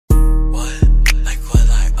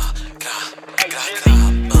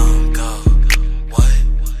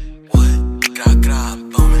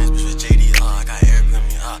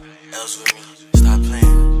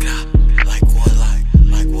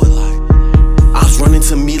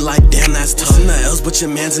guns, but your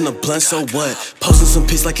man's in the blunt, so what? Posting some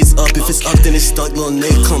pics like it's up, if it's up then it's stuck. Little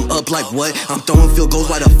nigga come up like what? I'm throwing field goals,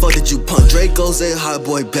 why the fuck did you punt? Dracos, a hot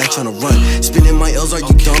boy back tryna run. Spinning my L's, are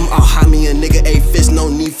you dumb? I'll hide me a nigga, a fist, no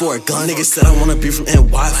need for a gun. Nigga said I wanna be from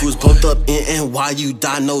NY, fools both up in NY, you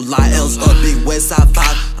die, no lie. L's up, big West Side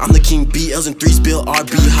 5. I'm the king B, L's and 3s, Bill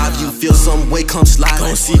RB. How you feel some way, come slide.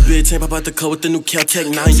 Gon' see Big Tank pop out the cut with the new Caltech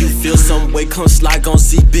 9. You feel some way, come slide. Gon'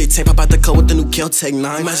 see Big Tank pop out the cut with the new Caltech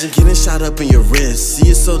 9. Imagine getting shot up in your wrist. See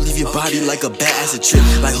it so leave your body like a bad acid trip.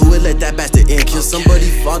 Like who would let that bastard in? Kill somebody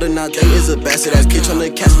father, now that is a bastard ass kid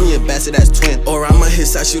tryna catch me a bastard ass twin. Or I might hit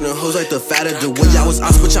side shooting hoes like the fatter. The way y'all was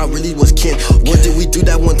ops, but y'all really was kin. What did we do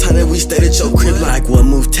that one time that we stayed at your crib? Like what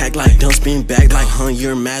move tag, like dump spin back, like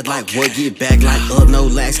you're mad, like what get back, like up no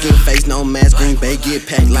lag, skin face no mask, Green Bay get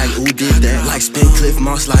packed, like who did that? Like spin Cliff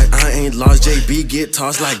Moss, like I ain't lost, JB get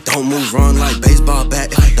tossed, like don't move wrong, like baseball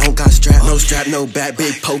bat. If I don't got strap, no bat,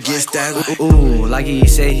 big poke get stabbed. Ooh, like he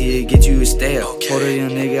said he'd get you a step. Hold a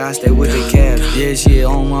young nigga, I stay with the cab. Yeah, she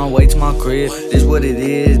on my way to my crib. This what it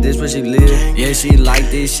is, this where she live. Yeah, she like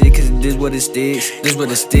this shit, cause this what it sticks, this what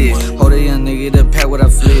it sticks. Hold a young nigga, the pack what I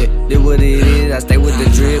flip. This what it is, I stay with the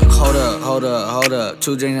drip. Hold up,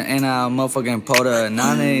 2 drinks and I motherfucking powder.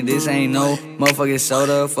 Nah, nigga, this ain't no motherfucking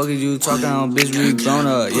soda. Fuck is you talking on, bitch, we grown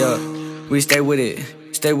up, yeah. We stay with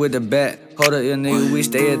it, stay with the bat. Hold up, young nigga, we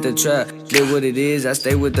stay at the trap. Did what it is, I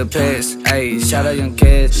stay with the pets. Ayy, shout out young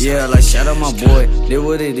cats, yeah, like shout out my boy. Did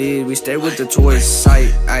what it is, we stay with the toys. Sight,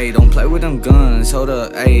 ayy, don't play with them guns. Hold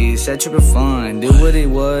up, ayy, set trippin' fun. Did what it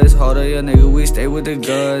was, hold up, young nigga, we stay with the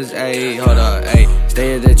guns. Ayy, hold up, ayy,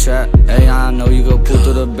 stay at the trap. Ayy, I know you go pull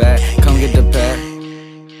through the back, come get the pack.